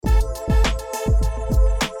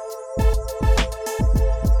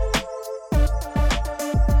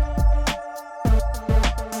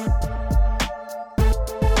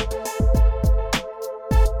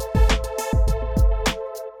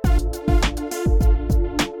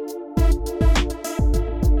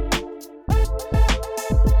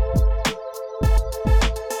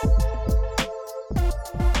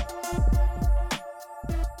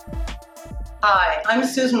I'm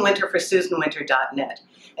Susan Winter for SusanWinter.net.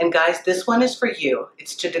 And guys, this one is for you.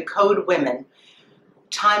 It's to decode women,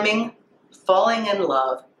 timing, falling in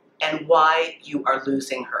love, and why you are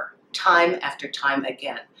losing her time after time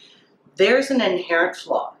again. There's an inherent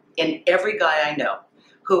flaw in every guy I know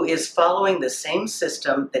who is following the same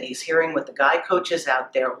system that he's hearing with the guy coaches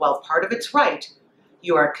out there. While part of it's right,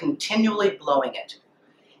 you are continually blowing it.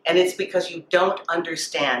 And it's because you don't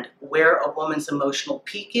understand where a woman's emotional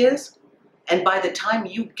peak is. And by the time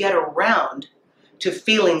you get around to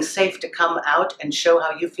feeling safe to come out and show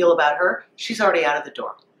how you feel about her, she's already out of the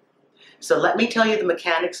door. So let me tell you the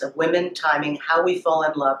mechanics of women, timing, how we fall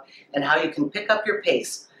in love, and how you can pick up your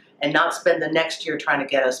pace and not spend the next year trying to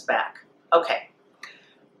get us back. Okay,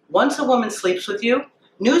 once a woman sleeps with you,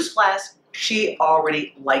 newsflash, she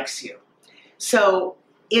already likes you. So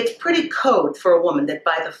it's pretty code for a woman that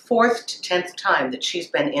by the 4th to 10th time that she's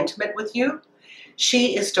been intimate with you,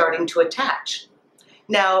 she is starting to attach.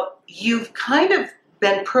 Now, you've kind of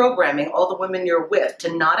been programming all the women you're with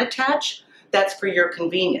to not attach. That's for your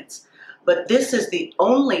convenience. But this is the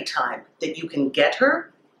only time that you can get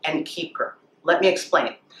her and keep her. Let me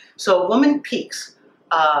explain. So a woman peaks,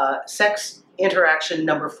 sex interaction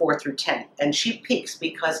number 4 through 10, and she peaks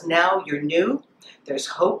because now you're new, there's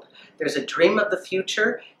hope, there's a dream of the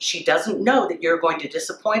future. She doesn't know that you're going to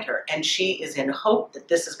disappoint her, and she is in hope that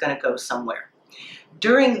this is going to go somewhere.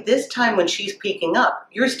 During this time when she's peaking up,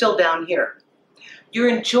 you're still down here. You're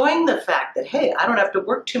enjoying the fact that, hey, I don't have to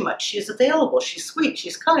work too much. She's available, she's sweet,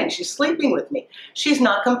 she's kind, she's sleeping with me. She's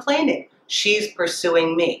not complaining. She's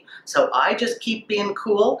pursuing me. So I just keep being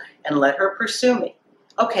cool and let her pursue me.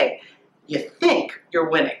 Okay, you think you're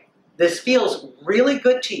winning. This feels really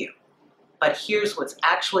good to you. But here's what's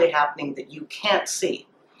actually happening that you can't see.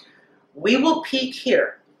 We will peak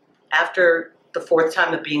here after the 4th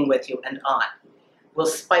time of being with you and on. We'll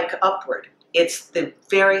spike upward. It's the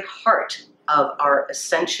very heart of our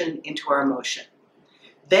ascension into our emotion.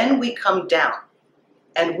 Then we come down,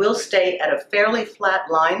 and we'll stay at a fairly flat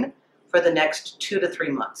line for the next 2 to 3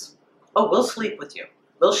 months. Oh, we'll sleep with you.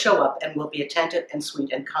 We'll show up and we'll be attentive and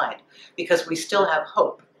sweet and kind because we still have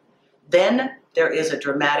hope. Then there is a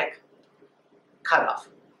dramatic cutoff,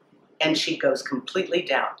 and she goes completely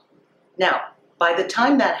down. Now, by the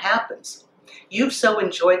time that happens, you've so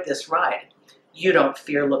enjoyed this ride. You don't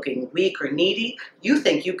fear looking weak or needy. You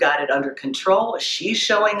think you got it under control. She's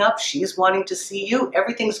showing up. She's wanting to see you.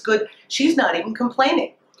 Everything's good. She's not even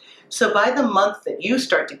complaining. So by the month that you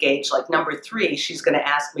start to gauge, like number 3, she's going to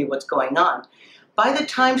ask me what's going on. By the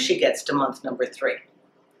time she gets to month number 3,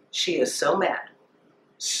 she is so mad,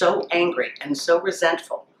 so angry, and so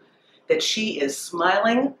resentful that she is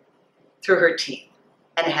smiling through her teeth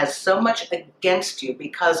and has so much against you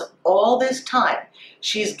because all this time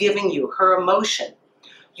she's giving you her emotion.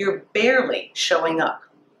 You're barely showing up.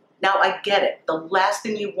 Now, I get it. The last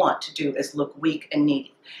thing you want to do is look weak and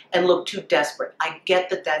needy and look too desperate. I get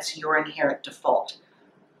that that's your inherent default.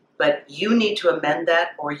 But you need to amend that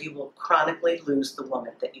or you will chronically lose the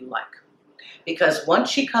woman that you like. Because once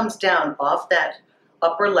she comes down off that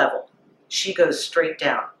upper level, she goes straight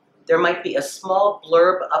down. There might be a small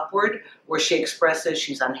blurb upward where she expresses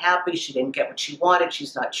she's unhappy, she didn't get what she wanted,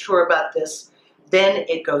 she's not sure about this. Then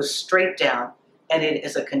it goes straight down and it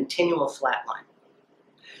is a continual flat line.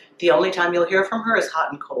 The only time you'll hear from her is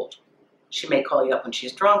hot and cold. She may call you up when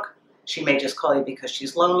she's drunk. She may just call you because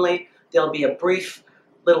she's lonely. There'll be a brief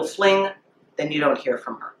little fling, then you don't hear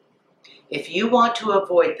from her. If you want to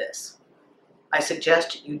avoid this, I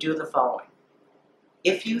suggest you do the following.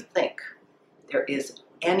 If you think there is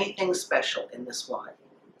anything special in this woman,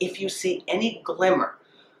 if you see any glimmer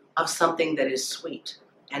of something that is sweet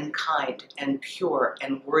and kind and pure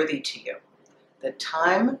and worthy to you, the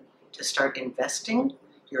time to start investing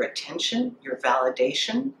your attention, your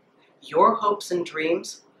validation, your hopes and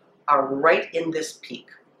dreams are right in this peak.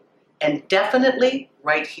 And definitely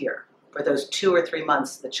right here for those 2 or 3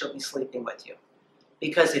 months that she'll be sleeping with you.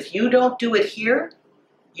 Because if you don't do it here,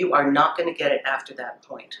 you are not going to get it after that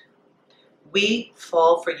point. We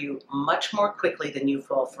fall for you much more quickly than you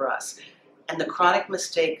fall for us. And the chronic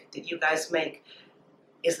mistake that you guys make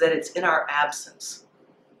is that it's in our absence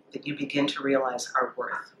that you begin to realize our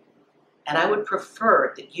worth. And I would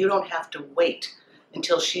prefer that you don't have to wait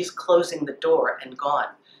until she's closing the door and gone.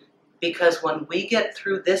 Because when we get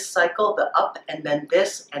through this cycle, the up and then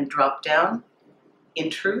this and drop down, in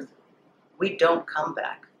truth, we don't come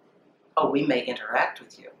back. Oh, we may interact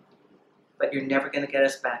with you, but you're never going to get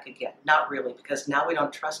us back again. Not really, because now we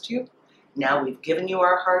don't trust you. Now we've given you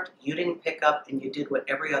our heart, you didn't pick up, and you did what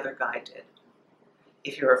every other guy did.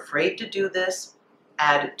 If you're afraid to do this,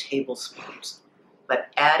 add tablespoons, but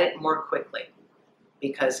add it more quickly.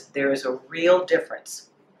 because there is a real difference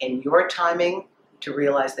in your timing to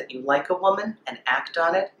realize that you like a woman and act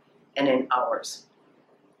on it, and in ours.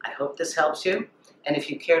 I hope this helps you. And if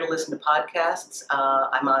you care to listen to podcasts,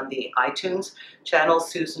 I'm on the iTunes channel,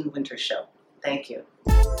 Susan Winter Show. Thank you.